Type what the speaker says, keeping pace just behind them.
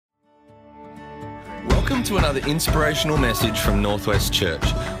Welcome to another inspirational message from Northwest Church.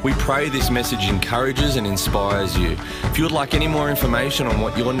 We pray this message encourages and inspires you. If you would like any more information on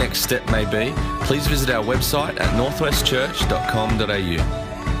what your next step may be, please visit our website at northwestchurch.com.au.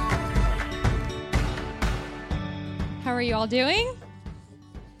 How are you all doing?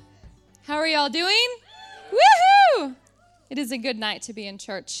 How are you all doing? Woohoo! It is a good night to be in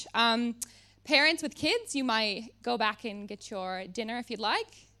church. Parents with kids, you might go back and get your dinner if you'd like.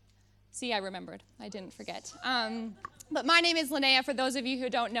 See, I remembered. I didn't forget. But my name is Linnea, for those of you who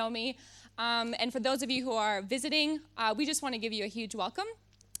don't know me. And for those of you who are visiting, we just want to give you a huge welcome.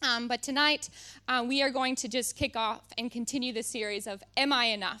 But tonight, we are going to just kick off and continue the series of Am I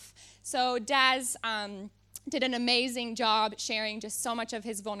Enough? So Daz did an amazing job sharing just so much of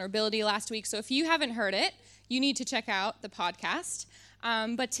his vulnerability last week. So if you haven't heard it, you need to check out the podcast.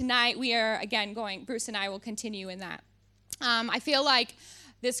 But tonight, we are, again, Bruce and I will continue in that. I feel like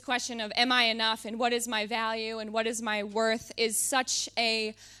this question of am I enough and what is my value and what is my worth is such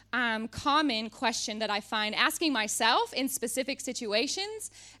a common question that I find asking myself in specific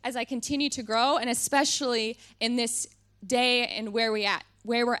situations as I continue to grow, and especially in this day and where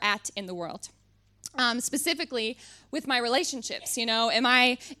we're at in the world. Specifically with my relationships, am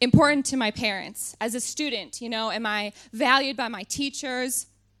I important to my parents? As a student, am I valued by my teachers?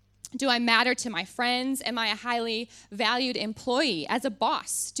 Do I matter to my friends? Am I a highly valued employee? As a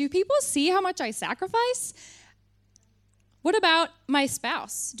boss, do people see how much I sacrifice? What about my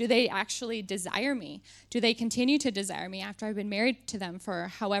spouse? Do they actually desire me? Do they continue to desire me after I've been married to them for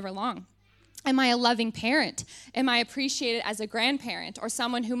however long? Am I a loving parent? Am I appreciated as a grandparent or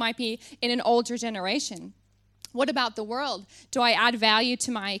someone who might be in an older generation? What about the world? Do I add value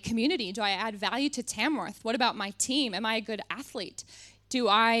to my community? Do I add value to Tamworth? What about my team? Am I a good athlete? Do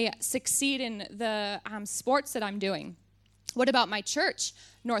I succeed in the sports that I'm doing? What about my church,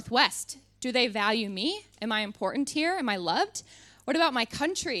 Northwest? Do they value me? Am I important here? Am I loved? What about my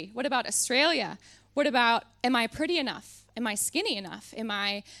country? What about Australia? What about, am I pretty enough? Am I skinny enough? Am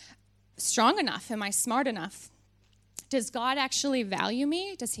I strong enough? Am I smart enough? Does God actually value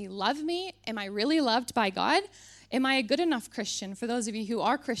me? Does he love me? Am I really loved by God? Am I a good enough Christian, for those of you who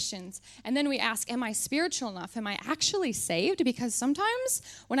are Christians? And then we ask, am I spiritual enough? Am I actually saved? Because sometimes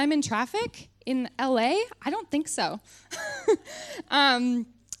when I'm in traffic in LA, I don't think so. But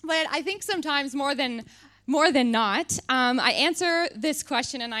I think sometimes more than not, I answer this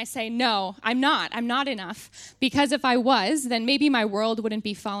question and I say, no, I'm not enough. Because if I was, then maybe my world wouldn't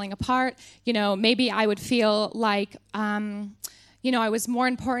be falling apart. Maybe I would feel like, I was more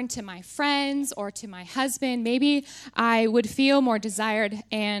important to my friends or to my husband. Maybe I would feel more desired,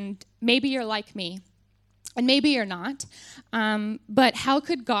 and maybe you're like me, and maybe you're not. But how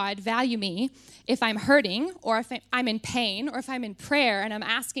could God value me if I'm hurting, or if I'm in pain, or if I'm in prayer and I'm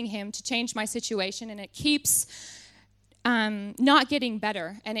asking him to change my situation, and it keeps not getting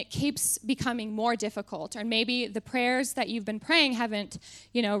better, and it keeps becoming more difficult, or maybe the prayers that you've been praying haven't,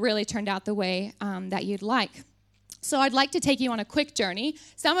 really turned out the way that you'd like. So I'd like to take you on a quick journey.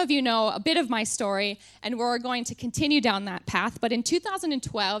 Some of you know a bit of my story, and we're going to continue down that path. But in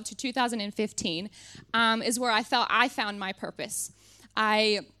 2012 to 2015 is where I felt I found my purpose.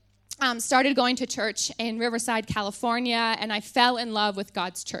 I started going to church in Riverside, California, and I fell in love with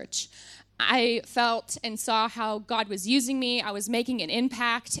God's church. I felt and saw how God was using me. I was making an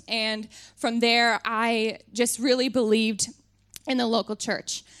impact, and from there, I just really believed in the local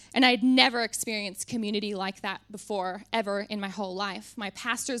church. And I'd never experienced community like that before, ever in my whole life. My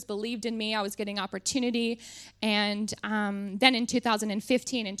pastors believed in me. I was getting opportunity. And then in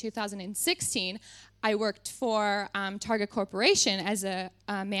 2015 and 2016, I worked for Target Corporation as a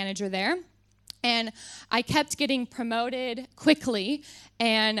manager there. And I kept getting promoted quickly,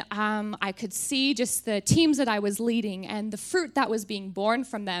 and I could see just the teams that I was leading and the fruit that was being born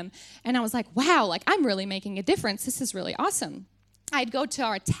from them. And I was like, wow, I'm really making a difference. This is really awesome. I'd go to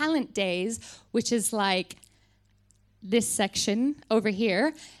our talent days, which is like this section over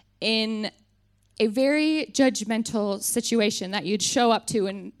here, in a very judgmental situation that you'd show up to,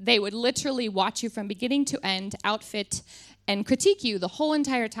 and they would literally watch you from beginning to end, outfit, and critique you the whole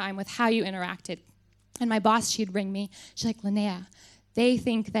entire time with how you interacted. And my boss, she'd ring me. She's like, Linnea, they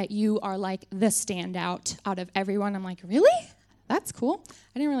think that you are like the standout out of everyone. I'm like, really? That's cool.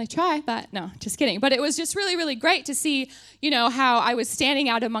 I didn't really try, but no, just kidding. But it was just really, really great to see, how I was standing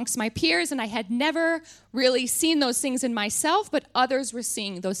out amongst my peers, and I had never really seen those things in myself, but others were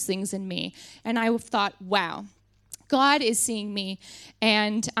seeing those things in me. And I thought, wow, God is seeing me.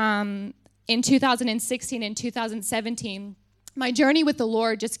 And in 2016 and 2017, my journey with the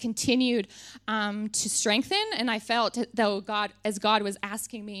Lord just continued to strengthen, and I felt as God was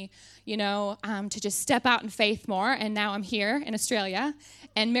asking me, to just step out in faith more, and now I'm here in Australia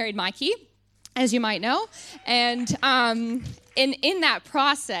and married Mikey, as you might know, and in that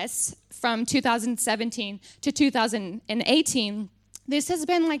process from 2017 to 2018, this has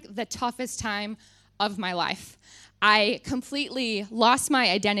been like the toughest time of my life. I completely lost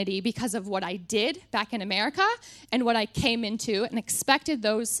my identity because of what I did back in America and what I came into, and expected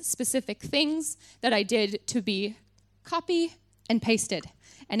those specific things that I did to be copy and pasted,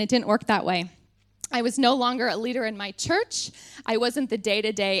 and it didn't work that way. I was no longer a leader in my church. I wasn't the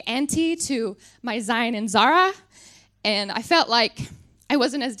day-to-day auntie to my Zion and Zara, and I felt like I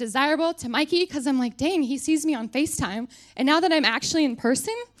wasn't as desirable to Mikey because I'm like, dang, he sees me on FaceTime, and now that I'm actually in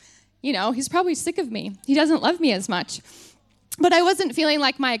person, he's probably sick of me. He doesn't love me as much. But I wasn't feeling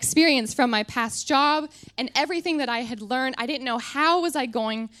like my experience from my past job and everything that I had learned, I didn't know how was I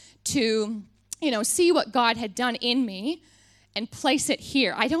going to, see what God had done in me and place it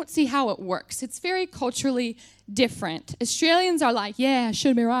here. I don't see how it works. It's very culturally different. Australians are like, yeah,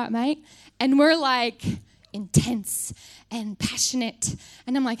 should be right, mate. And we're like intense and passionate.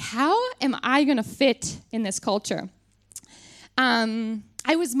 And I'm like, how am I going to fit in this culture?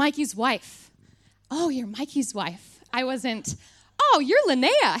 I was Mikey's wife. Oh, you're Mikey's wife. I wasn't, oh, you're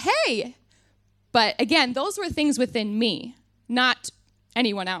Linnea, hey. But again, those were things within me, not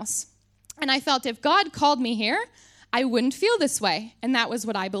anyone else. And I felt if God called me here, I wouldn't feel this way. And that was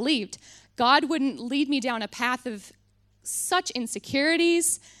what I believed. God wouldn't lead me down a path of such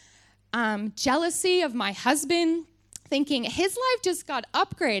insecurities, jealousy of my husband, thinking his life just got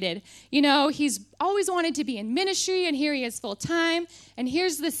upgraded. He's always wanted to be in ministry, and here he is full time. And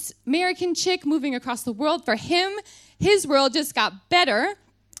here's this American chick moving across the world. For him, his world just got better.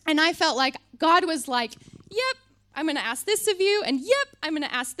 And I felt like God was like, yep, I'm going to ask this of you. And yep, I'm going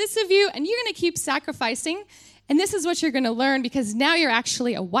to ask this of you. And you're going to keep sacrificing. And this is what you're going to learn, because now you're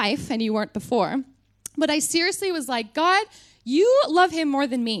actually a wife and you weren't before. But I seriously was like, God, you love him more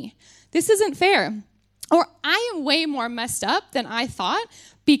than me. This isn't fair. Or I am way more messed up than I thought,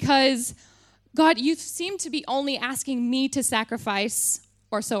 because, God, you seem to be only asking me to sacrifice,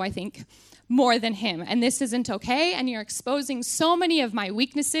 or so I think, more than him. And this isn't okay, and you're exposing so many of my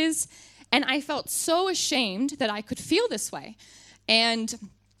weaknesses. And I felt so ashamed that I could feel this way. And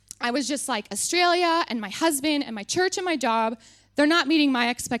I was just like, Australia and my husband and my church and my job, they're not meeting my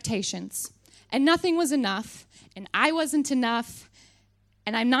expectations. And nothing was enough, and I wasn't enough,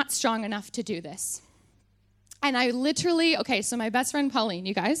 and I'm not strong enough to do this. And I literally, so my best friend Pauline,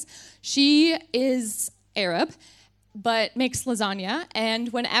 you guys, she is Arab, but makes lasagna.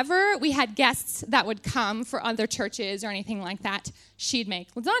 And whenever we had guests that would come for other churches or anything like that, she'd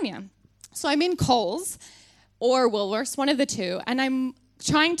make lasagna. So I'm in Kohl's or Woolworths, one of the two, and I'm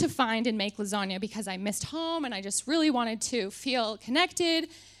trying to find and make lasagna because I missed home and I just really wanted to feel connected.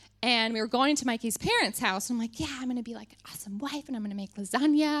 And we were going to Mikey's parents' house. And I'm like, yeah, I'm going to be like an awesome wife, and I'm going to make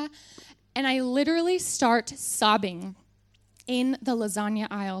lasagna. And I literally start sobbing in the lasagna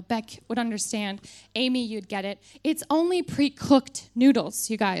aisle. Beck would understand. Amy, you'd get it. It's only pre-cooked noodles,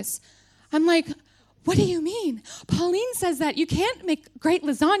 you guys. I'm like, what do you mean? Pauline says that you can't make great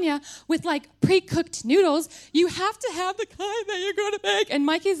lasagna with like pre-cooked noodles. You have to have the kind that you're going to make. And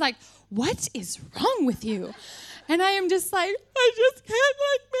Mikey's like, what is wrong with you? And I am just like, I just can't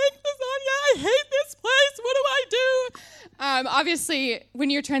make lasagna. I hate this place. What do I do? Obviously, when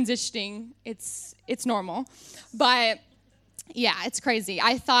you're transitioning, it's normal. But yeah, it's crazy.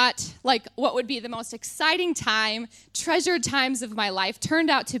 I thought what would be the most exciting time, treasured times of my life turned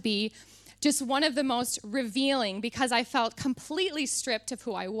out to be just one of the most revealing, because I felt completely stripped of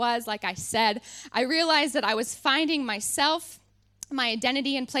who I was. Like I said, I realized that I was finding myself, my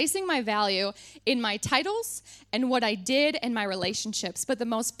identity, and placing my value in my titles and what I did and my relationships. But the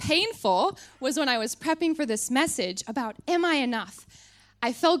most painful was when I was prepping for this message about, am I enough?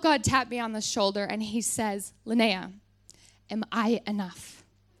 I felt God tap me on the shoulder, and he says, Linnea, am I enough?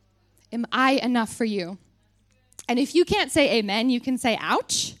 Am I enough for you? And if you can't say amen, you can say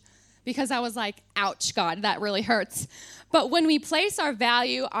ouch, because I was like, ouch, God, that really hurts. But when we place our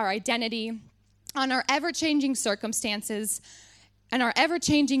value, our identity on our ever-changing circumstances and our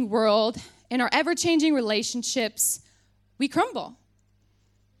ever-changing world and our ever-changing relationships, we crumble.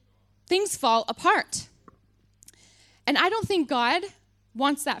 Things fall apart. And I don't think God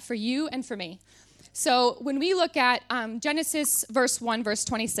wants that for you and for me. So when we look at Genesis verse 1, verse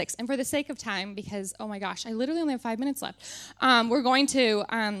 26, and for the sake of time, because, oh my gosh, I literally only have 5 minutes left, we're going to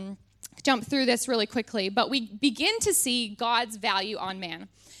jump through this really quickly. But we begin to see God's value on man.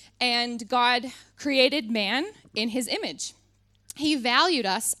 And God created man in his image. He valued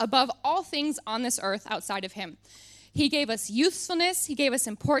us above all things on this earth outside of him. He gave us usefulness. He gave us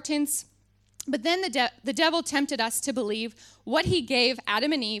importance. But then the devil tempted us to believe what he gave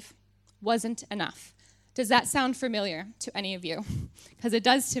Adam and Eve wasn't enough. Does that sound familiar to any of you? Because it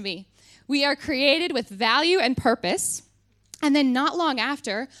does to me. We are created with value and purpose. And then not long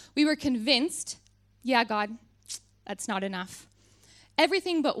after, we were convinced, yeah, God, that's not enough.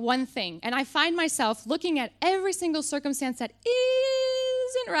 Everything but one thing. And I find myself looking at every single circumstance that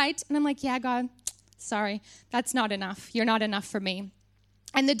isn't right. And I'm like, yeah, God, sorry, that's not enough. You're not enough for me.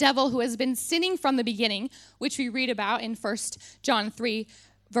 And the devil, who has been sinning from the beginning, which we read about in 1 John 3,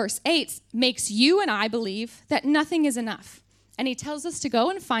 verse 8, makes you and I believe that nothing is enough. And he tells us to go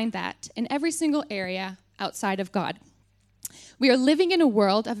and find that in every single area outside of God. We are living in a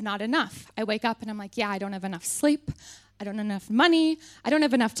world of not enough. I wake up and I'm like, yeah, I don't have enough sleep. I don't have enough money. I don't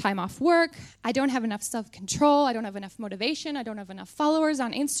have enough time off work. I don't have enough self-control. I don't have enough motivation. I don't have enough followers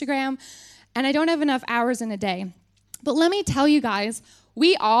on Instagram. And I don't have enough hours in a day. But let me tell you guys,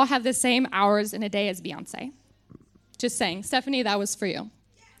 we all have the same hours in a day as Beyonce. Just saying. Stephanie, that was for you.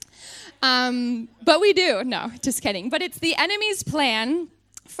 But we do. No, just kidding. But it's the enemy's plan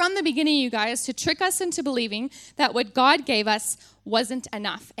from the beginning, you guys, to trick us into believing that what God gave us wasn't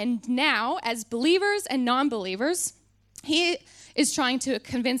enough. And now, as believers and non-believers, he is trying to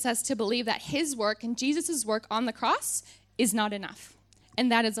convince us to believe that his work and Jesus' work on the cross is not enough.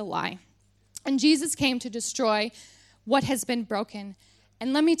 And that is a lie. And Jesus came to destroy what has been broken.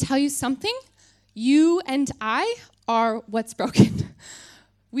 And let me tell you something. You and I are what's broken.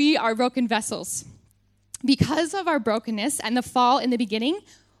 We are broken vessels. Because of our brokenness and the fall in the beginning,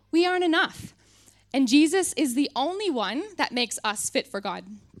 we aren't enough. And Jesus is the only one that makes us fit for God.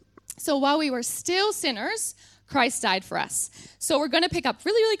 So while we were still sinners, Christ died for us. So we're going to pick up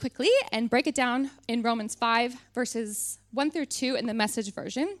really, really quickly and break it down in Romans 5, verses 1 through 2 in the Message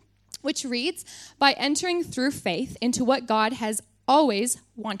version, which reads, by entering through faith into what God has always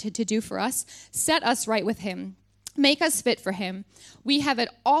wanted to do for us, set us right with him, make us fit for him. We have it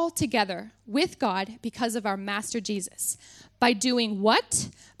all together with God because of our Master Jesus. By doing what?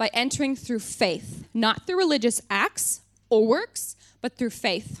 By entering through faith, not through religious acts or works, but through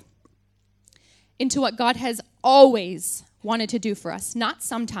faith into what God has always wanted to do for us. Not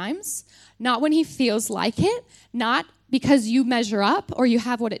sometimes, not when he feels like it, not because you measure up or you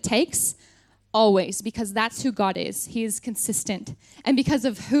have what it takes. Always, because that's who God is. He is consistent. And because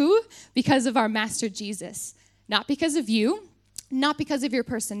of who? Because of our Master Jesus. Not because of you, not because of your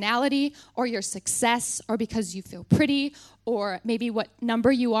personality or your success or because you feel pretty or maybe what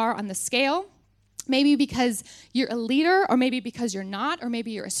number you are on the scale. Maybe because you're a leader, or maybe because you're not, or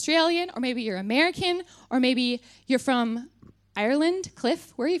maybe you're Australian, or maybe you're American, or maybe you're from Ireland.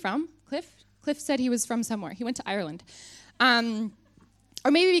 Cliff, where are you from? Cliff said he was from somewhere. He went to Ireland. Or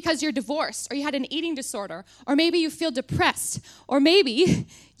maybe because you're divorced, or you had an eating disorder, or maybe you feel depressed, or maybe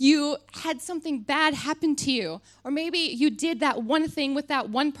you had something bad happen to you, or maybe you did that one thing with that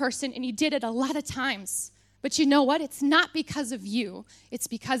one person and you did it a lot of times. But you know what? It's not because of you. It's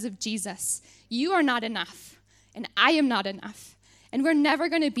because of Jesus. You are not enough, and I am not enough. And we're never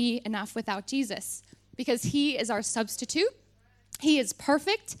going to be enough without Jesus because he is our substitute. He is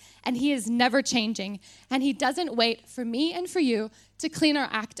perfect, and he is never changing. And he doesn't wait for me and for you to clean our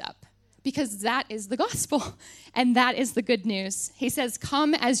act up, because that is the gospel, and that is the good news. He says,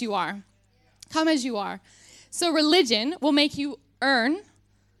 come as you are. Come as you are. So religion will make you earn,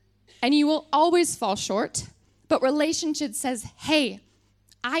 and you will always fall short. But relationship says, hey,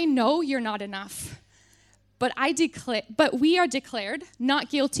 I know you're not enough, but we are declared not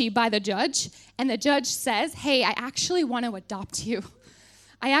guilty by the judge, and the judge says, hey, I actually want to adopt you.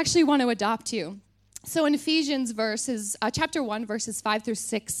 I actually want to adopt you. So in Ephesians chapter 1, verses 5 through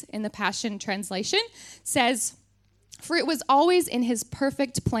 6 in the Passion Translation says, for it was always in his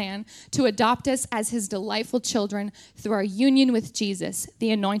perfect plan to adopt us as his delightful children through our union with Jesus,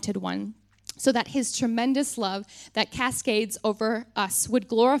 the Anointed One, so that his tremendous love that cascades over us would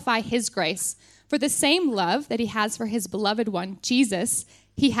glorify his grace. For the same love that he has for his beloved one, Jesus,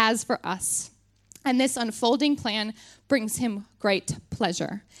 he has for us. And this unfolding plan brings him great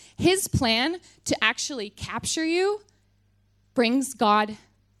pleasure. His plan to actually capture you brings God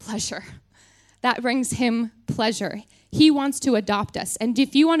pleasure. That brings him pleasure. He wants to adopt us. And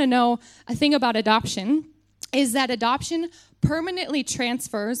if you want to know a thing about adoption, is that adoption permanently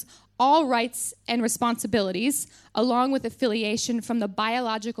transfers all rights and responsibilities along with affiliation from the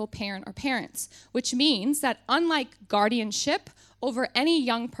biological parent or parents, which means that unlike guardianship over any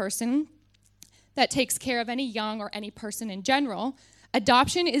young person that takes care of any young or any person in general,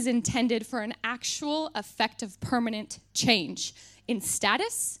 Adoption is intended for an actual, effective, permanent change in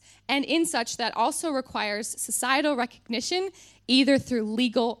status and in such that also requires societal recognition, either through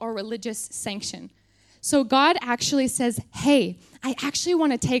legal or religious sanction. So God actually says, hey, I actually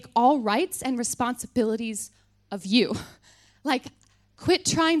want to take all rights and responsibilities of you. Like, quit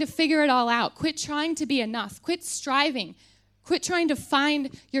trying to figure it all out. Quit trying to be enough. Quit striving. Quit trying to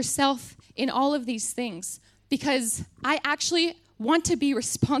find yourself in all of these things, because I actually want to be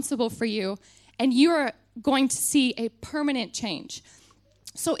responsible for you, and you are going to see a permanent change.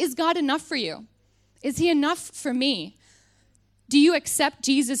 So is God enough for you? Is he enough for me? Do you accept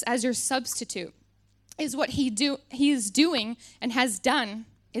Jesus as your substitute? Is what he is doing and has done,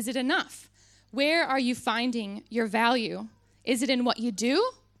 is it enough? Where are you finding your value? Is it in what you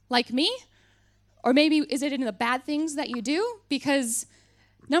do, like me? Or maybe is it in the bad things that you do? Because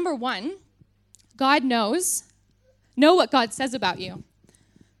number one, God knows what God says about you.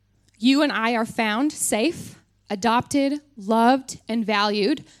 You and I are found safe, adopted, loved, and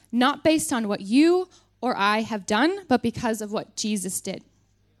valued, not based on what you or I have done, but because of what Jesus did.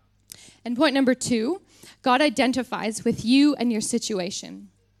 And point number two, God identifies with you and your situation.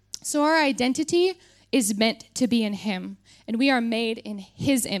 So our identity is meant to be in him, and we are made in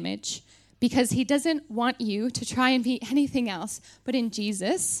his image, because he doesn't want you to try and be anything else but in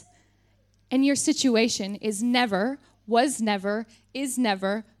Jesus. And your situation is never, was never, is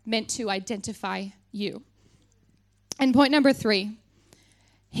never meant to identify you. And point number three,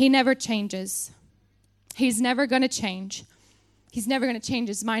 he never changes. He's never going to change. He's never going to change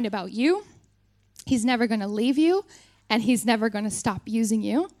his mind about you. He's never going to leave you, and he's never going to stop using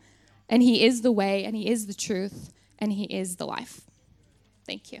you. And he is the way, and he is the truth, and he is the life.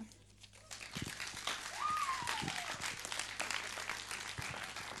 Thank you.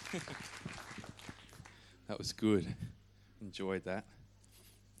 That was good. Enjoyed that.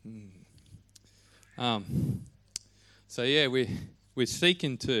 So yeah, we're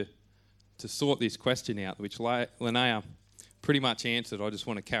seeking to sort this question out, which Linnea pretty much answered. I just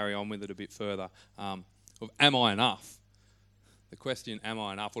want to carry on with it a bit further. Of am I enough? The question, am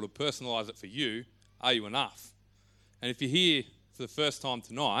I enough? Or to personalise it for you, are you enough? And if you're here for the first time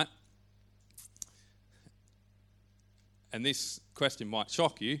tonight, and this question might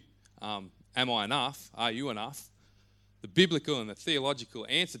shock you, am I enough? Are you enough? The biblical and the theological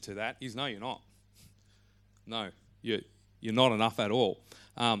answer to that is no, you're not. No, you're not enough at all.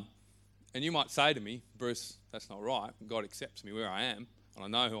 And you might say to me, Bruce, that's not right. God accepts me where I am, and I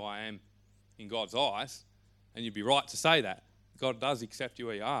know who I am in God's eyes, and you'd be right to say that. God does accept you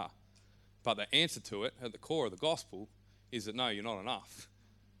where you are. But the answer to it, at the core of the gospel, is that no, you're not enough.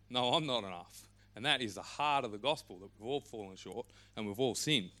 No, I'm not enough. And that is the heart of the gospel, that we've all fallen short and we've all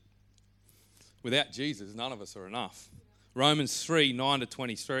sinned. Without Jesus, none of us are enough. Romans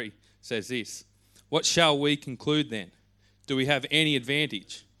 3:9-23 says this: what shall we conclude then? Do we have any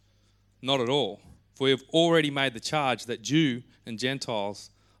advantage? Not at all. For we have already made the charge that Jew and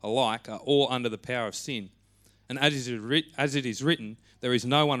Gentiles alike are all under the power of sin. And as it is written, there is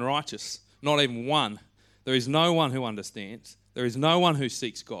no one righteous, not even one. There is no one who understands. There is no one who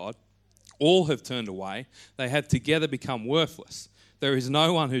seeks God. All have turned away. They have together become worthless. There is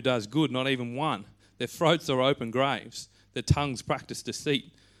no one who does good, not even one. Their throats are open graves. Their tongues practice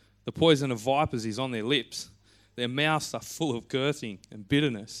deceit. The poison of vipers is on their lips. Their mouths are full of cursing and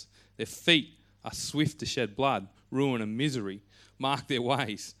bitterness. Their feet are swift to shed blood. Ruin and misery mark their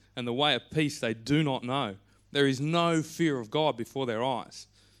ways, and the way of peace they do not know. There is no fear of God before their eyes.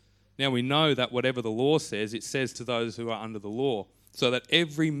 Now we know that whatever the law says, it says to those who are under the law, so that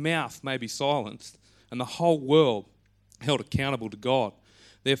every mouth may be silenced and the whole world held accountable to God.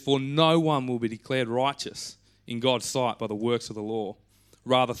 Therefore, no one will be declared righteous in God's sight by the works of the law.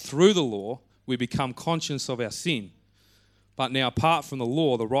 Rather, through the law, we become conscious of our sin. But now, apart from the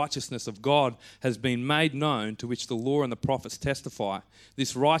law, the righteousness of God has been made known, to which the law and the prophets testify.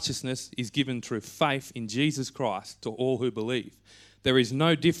 This righteousness is given through faith in Jesus Christ to all who believe. There is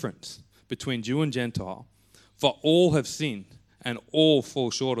no difference between Jew and Gentile, for all have sinned and all fall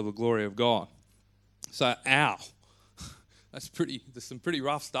short of the glory of God. So, there's some pretty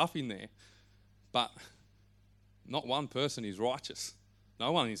rough stuff in there. But not one person is righteous.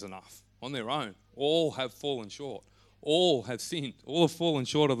 No one is enough on their own. All have fallen short. All have sinned. All have fallen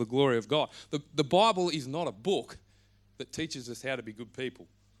short of the glory of God. The Bible is not a book that teaches us how to be good people,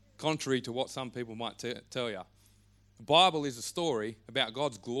 contrary to what some people might tell you. The Bible is a story about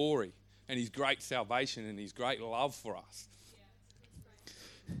God's glory and his great salvation and his great love for us.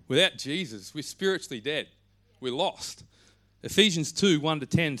 Without Jesus, we're spiritually dead. We're lost. Ephesians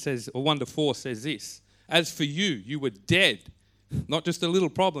 2:1-10 says, or 1-4 says this: as for you, you were dead Not just a little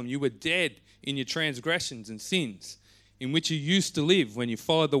problem. You were dead in your transgressions and sins, in which you used to live when you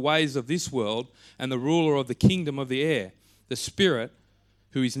followed the ways of this world and the ruler of the kingdom of the air, the Spirit,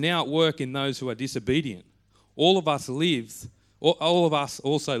 who is now at work in those who are disobedient. All of us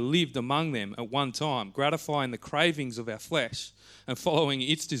also lived among them at one time, gratifying the cravings of our flesh and following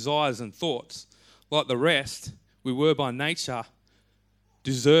its desires and thoughts. Like the rest, we were by nature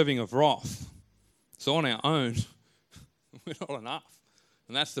deserving of wrath. So on our own, we're not enough.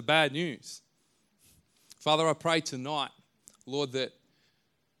 And that's the bad news. Father, I pray tonight, Lord, that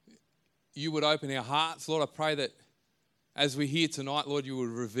you would open our hearts. Lord, I pray that as we hear tonight, Lord, you would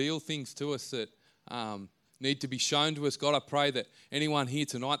reveal things to us that need to be shown to us. God, I pray that anyone here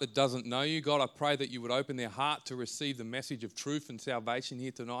tonight that doesn't know you, God, I pray that you would open their heart to receive the message of truth and salvation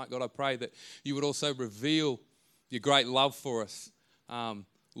here tonight. God, I pray that you would also reveal your great love for us,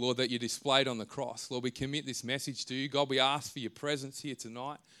 Lord, that you displayed on the cross. Lord, we commit this message to you. God, we ask for your presence here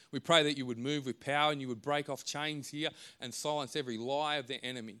tonight. We pray that you would move with power and you would break off chains here and silence every lie of the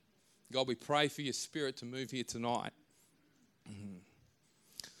enemy. God, we pray for your Spirit to move here tonight.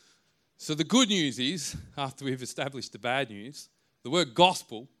 So the good news is, after we've established the bad news, the word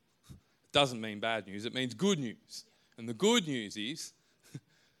gospel doesn't mean bad news. It means good news. And the good news is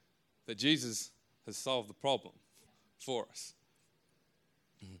that Jesus has solved the problem for us.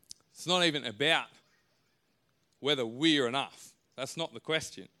 It's not even about whether we're enough. That's not the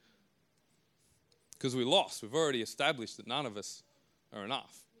question. Because we're lost. We've already established that none of us are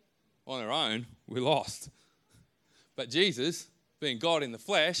enough. On our own, we're lost. But Jesus, being God in the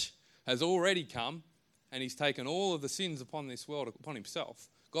flesh, has already come and he's taken all of the sins upon this world upon himself.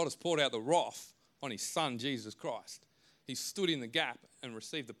 God has poured out the wrath on his Son, Jesus Christ. He stood in the gap and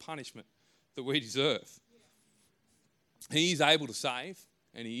received the punishment that we deserve. He is able to save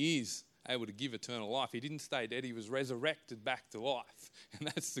and he is able to give eternal life. He didn't stay dead. He was resurrected back to life. And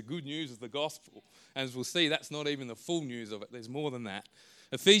that's the good news of the gospel. And as we'll see, that's not even the full news of it. There's more than that.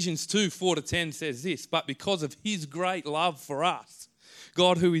 Ephesians 2:4-10 says this, but because of his great love for us,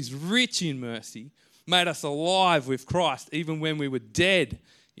 God, who is rich in mercy, made us alive with Christ even when we were dead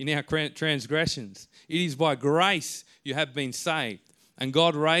in our transgressions. It is by grace you have been saved. And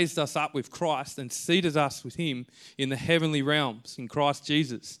God raised us up with Christ and seated us with him in the heavenly realms in Christ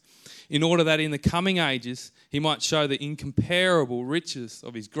Jesus, in order that in the coming ages he might show the incomparable riches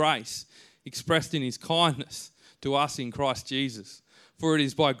of his grace expressed in his kindness to us in Christ Jesus. For it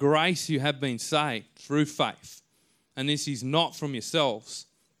is by grace you have been saved through faith. And this is not from yourselves.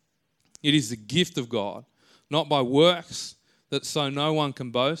 It is the gift of God, not by works, that so no one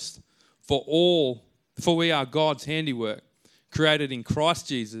can boast. For we are God's handiwork, created in Christ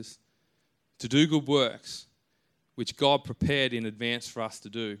Jesus to do good works, which God prepared in advance for us to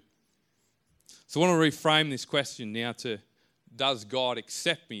do. So I want to reframe this question now to, does God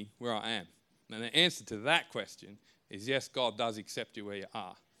accept me where I am? And the answer to that question is yes, God does accept you where you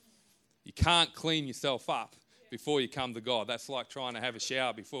are. You can't clean yourself up before you come to God. That's like trying to have a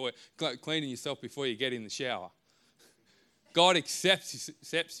shower cleaning yourself before you get in the shower. God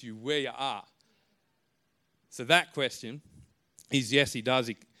accepts you where you are. So that question is yes, he does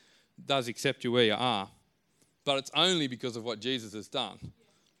accept you where you are, but it's only because of what Jesus has done.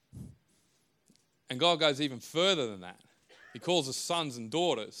 And God goes even further than that. He calls us sons and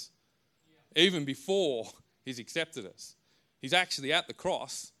daughters even before he's accepted us. He's actually at the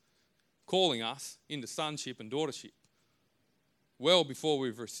cross calling us into sonship and daughtership well before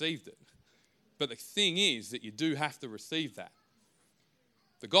we've received it. But the thing is that you do have to receive that.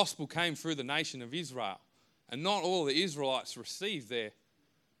 The gospel came through the nation of Israel, and not all the Israelites received their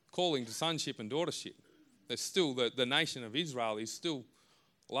calling to sonship and daughtership. There's still the nation of Israel is still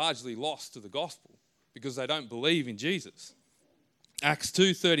largely lost to the gospel because they don't believe in Jesus. Acts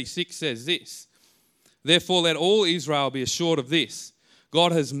 2:36 says this, therefore let all Israel be assured of this,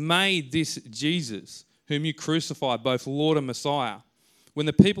 God has made this Jesus, whom you crucified, both Lord and Messiah. When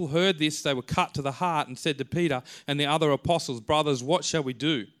the people heard this, they were cut to the heart and said to Peter and the other apostles, brothers, what shall we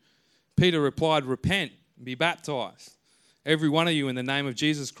do? Peter replied, repent and be baptized, every one of you in the name of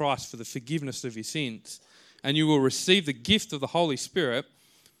Jesus Christ for the forgiveness of your sins, and you will receive the gift of the Holy Spirit.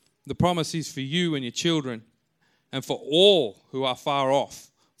 The promise is for you and your children and for all who are far off,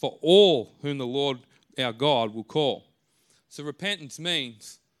 for all whom the Lord our God will call. So repentance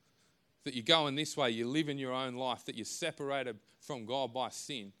means that you're going this way, you live in your own life, that you're separated from God by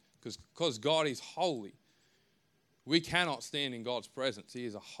sin. Because God is holy, we cannot stand in God's presence. He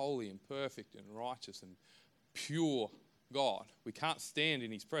is a holy and perfect and righteous and pure God. We can't stand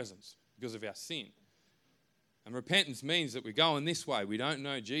in his presence because of our sin. And repentance means that we're going this way. We don't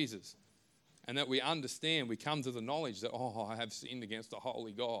know Jesus. and that we understand, we come to the knowledge that, I have sinned against a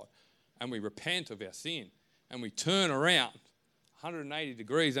holy God, and we repent of our sin, and we turn around 180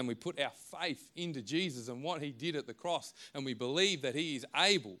 degrees and we put our faith into Jesus and what he did at the cross, and we believe that he is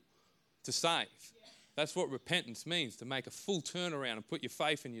able to save. That's what repentance means, to make a full turnaround and put your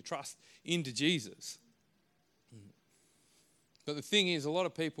faith and your trust into Jesus. But the thing is, a lot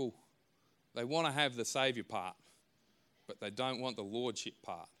of people, they want to have the Saviour part, but they don't want the Lordship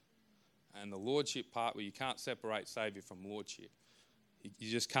part. And the Lordship part, where you can't separate Saviour from Lordship.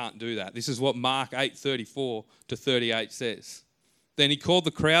 You just can't do that. This is what Mark 8:34-38 says. Then he called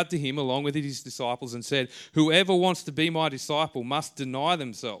the crowd to him along with his disciples and said, "Whoever wants to be my disciple must deny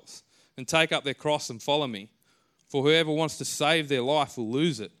themselves and take up their cross and follow me. For whoever wants to save their life will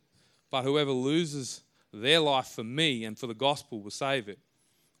lose it. But whoever loses their life for me and for the gospel will save it.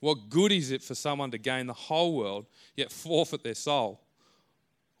 What good is it for someone to gain the whole world yet forfeit their soul?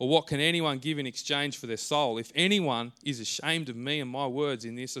 Or what can anyone give in exchange for their soul? If anyone is ashamed of me and my words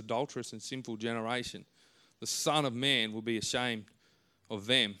in this adulterous and sinful generation, the Son of Man will be ashamed of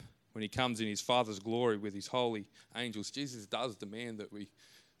them when he comes in his Father's glory with his holy angels." Jesus does demand that we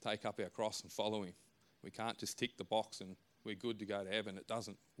take up our cross and follow him. We can't just tick the box and we're good to go to heaven. It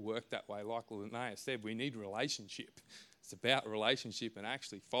doesn't work that way. Like Linnea said, we need relationship. It's about relationship and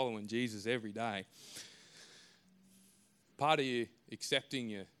actually following Jesus every day. Part of you accepting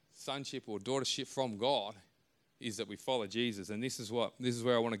your sonship or daughtership from God is that we follow Jesus. And this is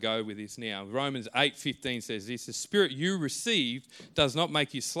where I want to go with this now. Romans 8:15 says this: "The spirit you received does not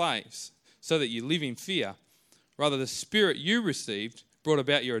make you slaves, so that you live in fear. Rather, the spirit you received brought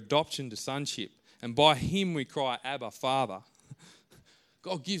about your adoption to sonship, and by him we cry, Abba, Father."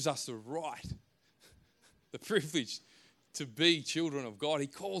 God gives us the right, the privilege to be children of God. He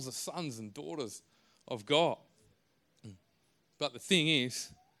calls us sons and daughters of God. But the thing is,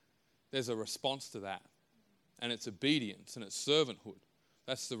 there's a response to that, and it's obedience and it's servanthood.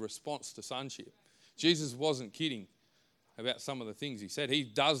 That's the response to sonship. Jesus wasn't kidding about some of the things he said. He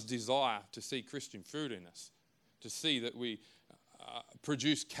does desire to see Christian fruit in us, to see that we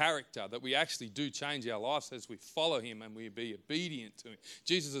produce character, that we actually do change our lives as we follow him and we be obedient to him.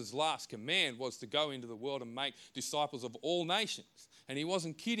 Jesus' last command was to go into the world and make disciples of all nations. And he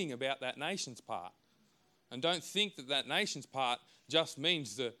wasn't kidding about that nations part. And don't think that nations part just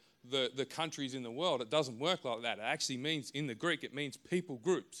means the countries in the world. It doesn't work like that. It actually means, in the Greek, it means people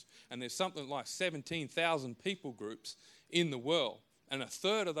groups. And there's something like 17,000 people groups in the world. And a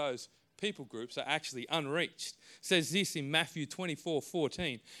third of those people groups are actually unreached. It says this in Matthew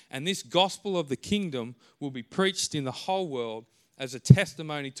 24:14, "And this gospel of the kingdom will be preached in the whole world as a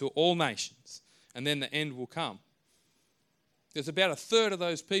testimony to all nations, and then the end will come." There's about a third of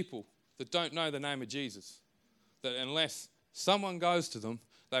those people that don't know the name of Jesus, that unless someone goes to them,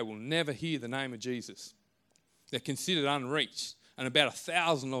 they will never hear the name of Jesus. They're considered unreached, and about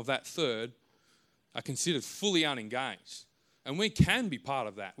 1,000 of that third are considered fully unengaged. And we can be part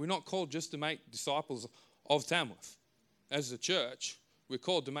of that. We're not called just to make disciples of Tamworth. As a church, we're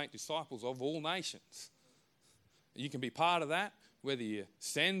called to make disciples of all nations. You can be part of that, whether you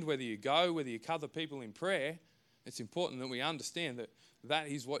send, whether you go, whether you cover people in prayer. It's important that we understand that that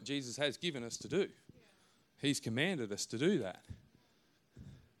is what Jesus has given us to do. He's commanded us to do that.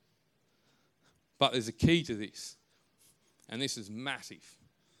 But there's a key to this, and this is massive.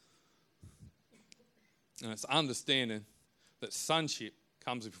 And it's understanding that sonship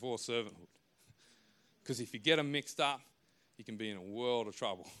comes before servanthood. Because if you get them mixed up, you can be in a world of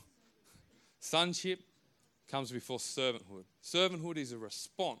trouble. Sonship comes before servanthood. Servanthood is a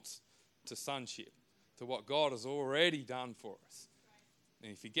response to sonship, to what God has already done for us.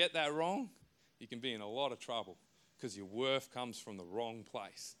 And if you get that wrong, you can be in a lot of trouble, because your worth comes from the wrong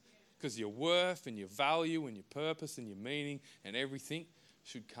place. Because your worth and your value and your purpose and your meaning and everything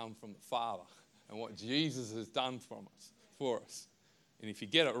should come from the Father and what Jesus has done for us. And if you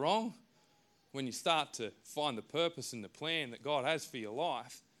get it wrong, when you start to find the purpose and the plan that God has for your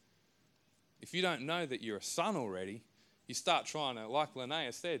life, if you don't know that you're a son already, you start trying to, like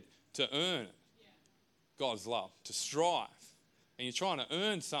Linnea said, to earn it. God's love, to strive. And you're trying to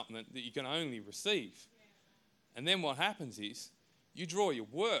earn something that you can only receive. And then what happens is you draw your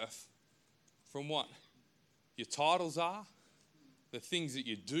worth from what your titles are, the things that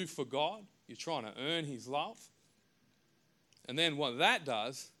you do for God. You're trying to earn his love. And then what that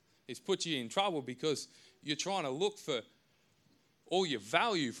does is put you in trouble, because you're trying to look for all your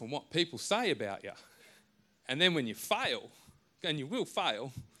value from what people say about you. And then when you fail, and you will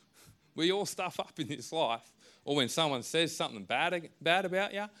fail, we all stuff up in this life, or when someone says something bad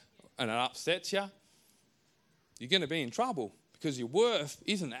about you and it upsets you, you're going to be in trouble, Because your worth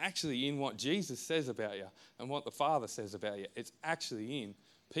isn't actually in what Jesus says about you and what the Father says about you. It's actually in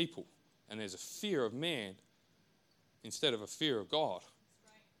people. And there's a fear of man instead of a fear of God.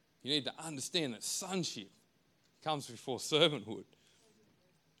 You need to understand that sonship comes before servanthood.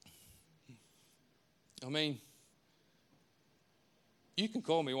 I mean, you can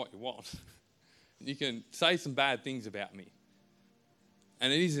call me what you want. You can say some bad things about me.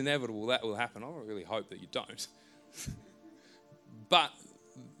 And it is inevitable that will happen. I really hope that you don't. But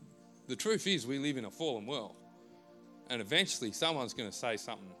the truth is we live in a fallen world. And eventually someone's going to say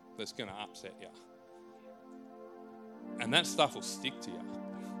something that's going to upset you. And that stuff will stick to you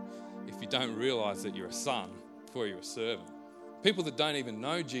if you don't realise that you're a son before you're a servant. People that don't even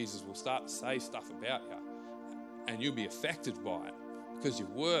know Jesus will start to say stuff about you, and you'll be affected by it because your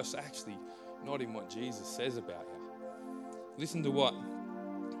worth's actually not in what Jesus says about you. Listen to what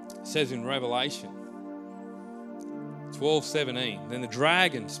it says in Revelation 12:17. Then the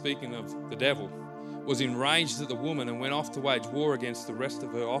dragon, speaking of the devil, was enraged at the woman and went off to wage war against the rest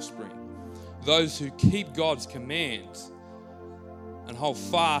of her offspring, those who keep God's commands and hold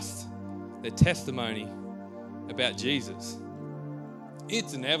fast their testimony about Jesus.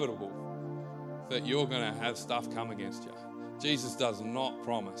 It's inevitable that you're going to have stuff come against you. Jesus does not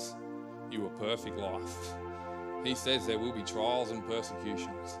promise you a perfect life. He says there will be trials and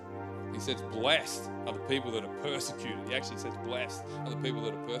persecutions. He says blessed are the people that are persecuted. He actually says blessed are the people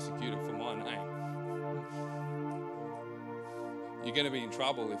that are persecuted for my name. You're going to be in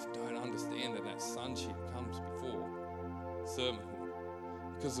trouble if you don't understand that sonship comes before servanthood.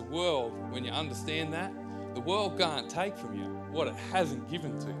 Because the world, when you understand that, the world can't take from you what it hasn't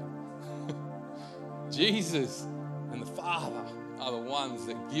given to you. Jesus and the Father are the ones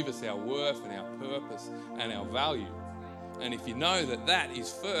that give us our worth and our purpose and our value. And if you know that that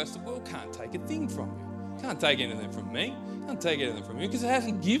is first, the world can't take a thing from you. Can't take anything from me. Can't take anything from you because it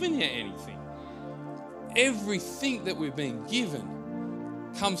hasn't given you anything. Everything that we've been given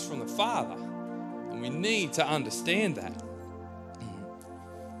comes from the Father. And we need to understand that.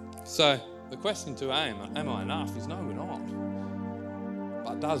 So the question to am I enough is no, we're not.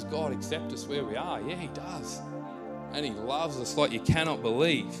 But does God accept us where we are? Yeah, He does. And He loves us like you cannot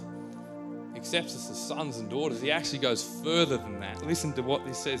believe. He accepts us as sons and daughters. He actually goes further than that. Listen to what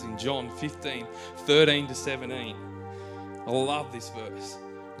this says in John 15:13-17. I love this verse.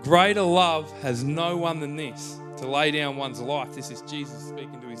 Greater love has no one than this, to lay down one's life. This is Jesus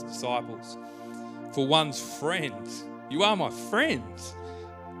speaking to His disciples. For one's friends. You are my friends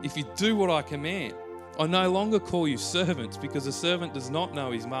if you do what I command. I no longer call you servants, because a servant does not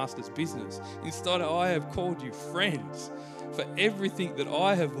know his master's business. Instead, I have called you friends. For everything that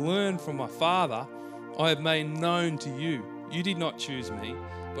I have learned from my Father, I have made known to you. You did not choose me,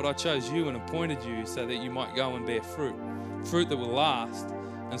 but I chose you and appointed you so that you might go and bear fruit, fruit that will last,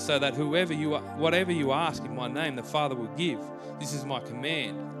 and so that whatever you ask in my name, the Father will give. This is my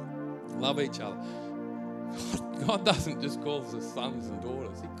command. Love each other. God doesn't just call us sons and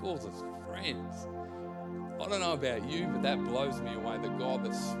daughters. He calls us friends. I don't know about you, but that blows me away. The God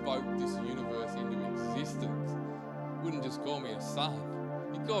that spoke this universe into existence wouldn't just call me a son.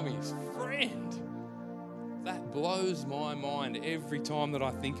 He'd call me his friend. That blows my mind every time that I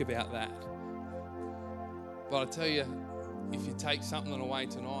think about that. But I tell you, if you take something away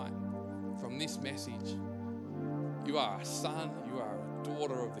tonight from this message, you are a son, you are a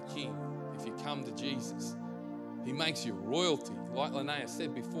daughter of the King. If you come to Jesus, He makes you royalty. Like Linnea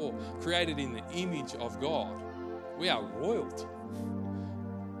said before, created in the image of God. We are royalty.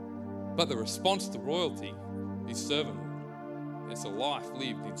 But the response to royalty is servanthood. It's a life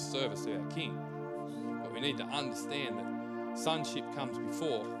lived in service to our King. But we need to understand that sonship comes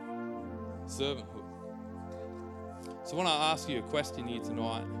before servanthood. So I want to ask you a question here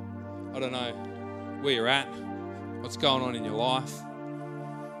tonight. I don't know where you're at, what's going on in your life,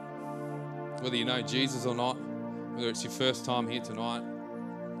 whether you know Jesus or not, whether it's your first time here tonight.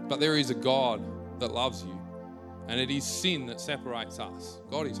 But there is a God that loves you, and it is sin that separates us.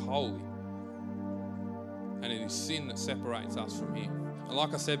 God is holy, and it is sin that separates us from Him. And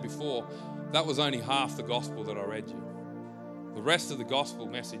like I said before, that was only half the gospel that I read you. The rest of the gospel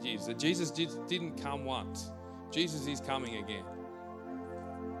message is that Jesus didn't come once. Jesus is coming again.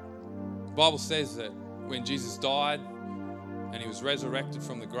 The Bible says that when Jesus died and He was resurrected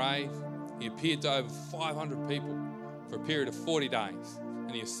from the grave, He appeared to over 500 people for a period of 40 days,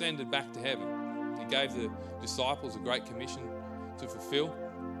 and He ascended back to heaven. He gave the disciples a great commission to fulfill,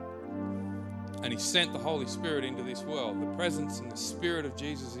 and He sent the Holy Spirit into this world. The presence and the Spirit of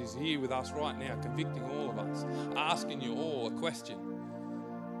Jesus is here with us right now, convicting all of us, asking you all a question.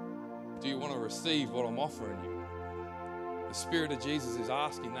 Do you want to receive what I'm offering you? The Spirit of Jesus is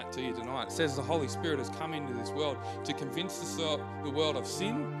asking that to you tonight. It says the Holy Spirit has come into this world to convince the world of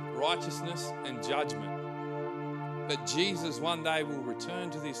sin, righteousness, and judgment. That Jesus one day will return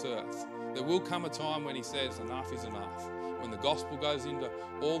to this earth. There will come a time when he says enough is enough. When the gospel goes into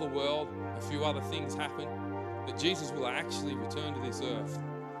all the world, a few other things happen, that Jesus will actually return to this earth.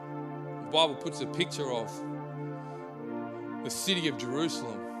 The Bible puts a picture of the city of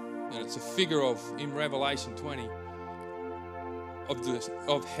Jerusalem, and it's a figure of, in Revelation 20,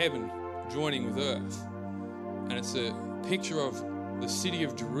 of heaven joining with earth. And it's a picture of the city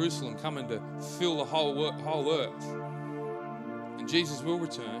of Jerusalem coming to fill the whole earth. And Jesus will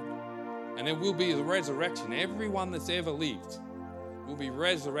return, and there will be a resurrection. Everyone that's ever lived will be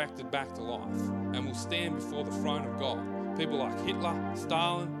resurrected back to life and will stand before the throne of God. People like Hitler,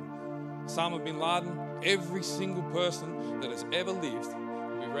 Stalin, Osama bin Laden, every single person that has ever lived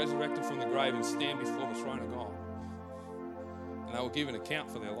will be resurrected from the grave and stand before the throne of God. And they will give an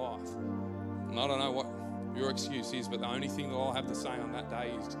account for their life. And I don't know what your excuse is, but the only thing that I'll have to say on that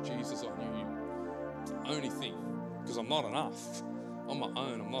day is, Jesus, I knew you. It's the only thing, because I'm not enough. On my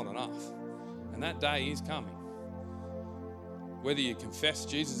own, I'm not enough. And that day is coming. Whether you confess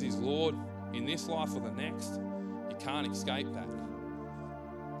Jesus is Lord in this life or the next, you can't escape that.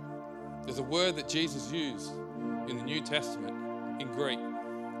 There's a word that Jesus used in the New Testament in Greek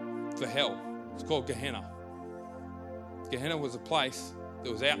for hell. It's called Gehenna. Gehenna was a place that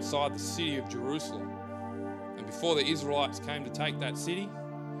was outside the city of Jerusalem. And before the Israelites came to take that city,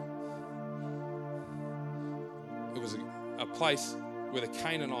 it was a place where the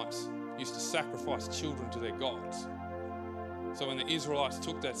Canaanites used to sacrifice children to their gods. So when the Israelites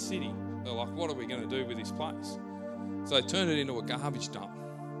took that city, they're like, what are we going to do with this place? So they turned it into a garbage dump.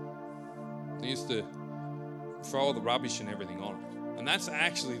 They used to throw all the rubbish and everything on it. And that's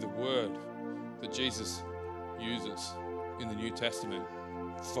actually the word that Jesus uses in the New Testament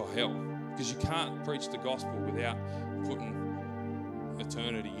for hell. Because you can't preach the gospel without putting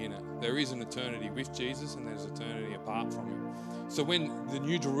eternity in it. There is an eternity with Jesus and there's eternity apart from him. So when the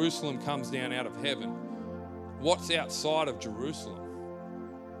new Jerusalem comes down out of heaven, what's outside of Jerusalem?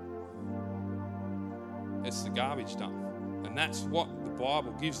 It's the garbage dump. And that's what the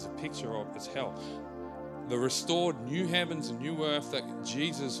Bible gives the picture of as hell. The restored new heavens and new earth that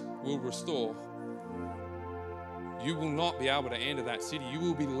Jesus will restore. You will not be able to enter that city. You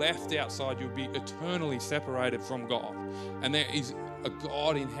will be left outside. You'll be eternally separated from God. And there is a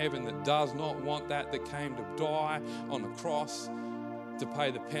God in heaven that does not want that came to die on the cross to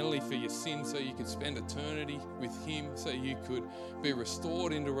pay the penalty for your sins so you could spend eternity with him, so you could be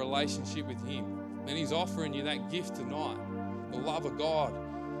restored into relationship with him. And he's offering you that gift tonight. The love of God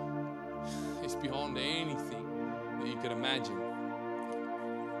is beyond anything that you could imagine.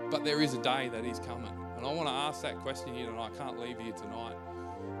 But there is a day that is coming. And I want to ask that question here tonight. I can't leave here tonight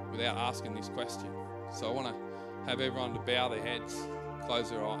without asking this question. So I want to have everyone to bow their heads,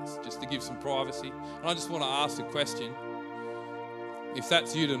 close their eyes, just to give some privacy. And I just want to ask the question, if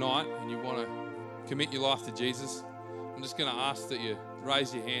that's you tonight and you want to commit your life to Jesus, I'm just going to ask that you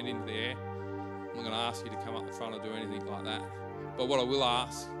raise your hand into the air. I'm not going to ask you to come up the front or do anything like that. But what I will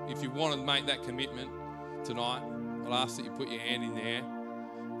ask, if you want to make that commitment tonight, I'll ask that you put your hand in the air.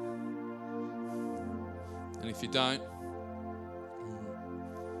 And if you don't,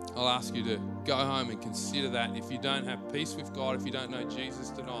 I'll ask you to go home and consider that. If you don't have peace with God, if you don't know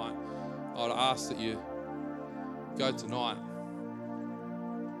Jesus tonight, I'd ask that you go tonight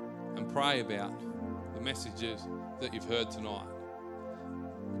and pray about the messages that you've heard tonight.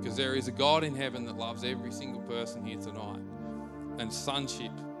 Because there is a God in heaven that loves every single person here tonight. And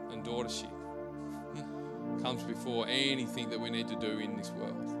sonship and daughtership comes before anything that we need to do in this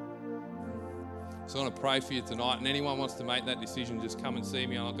world. So I want to pray for you tonight, and anyone wants to make that decision, just come and see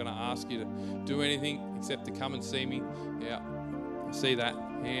me. I'm not going to ask you to do anything except to come and see me. Yeah, I see that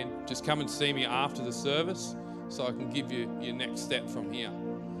hand. Just come and see me after the service so I can give you your next step from here.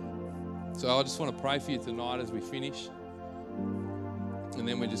 So I just want to pray for you tonight as we finish. And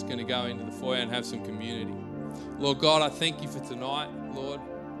then we're just going to go into the foyer and have some community. Lord God, I thank you for tonight, Lord,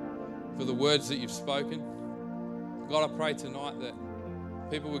 for the words that you've spoken. God, I pray tonight that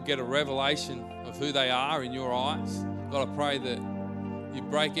people would get a revelation of who they are in your eyes. God, I pray that you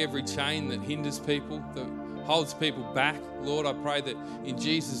break every chain that hinders people, that holds people back. Lord, I pray that in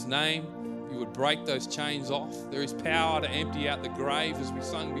Jesus' name, you would break those chains off. There is power to empty out the grave, as we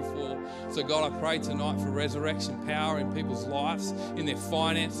sung before. So God, I pray tonight for resurrection power in people's lives, in their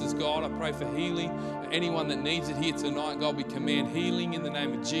finances, God. I pray for healing. Anyone that needs it here tonight, God, we command healing in the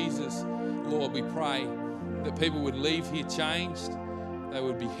name of Jesus. Lord, we pray that people would leave here changed. They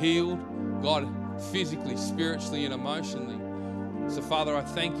would be healed. God, physically, spiritually, and emotionally. So, Father, I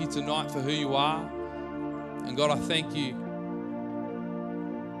thank you tonight for who you are. And God, I thank you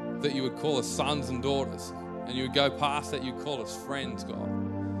that you would call us sons and daughters. And you would go past that, you'd call us friends,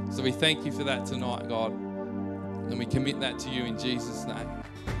 God. So we thank you for that tonight, God. And we commit that to you in Jesus' name.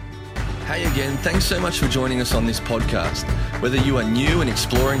 Hey again, thanks so much for joining us on this podcast. Whether you are new and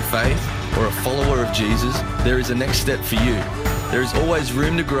exploring faith or a follower of Jesus, there is a next step for you. There is always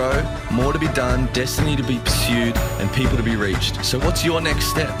room to grow, more to be done, destiny to be pursued, and people to be reached. So what's your next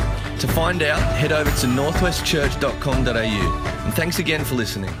step? To find out, head over to northwestchurch.com.au. And thanks again for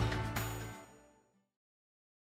listening.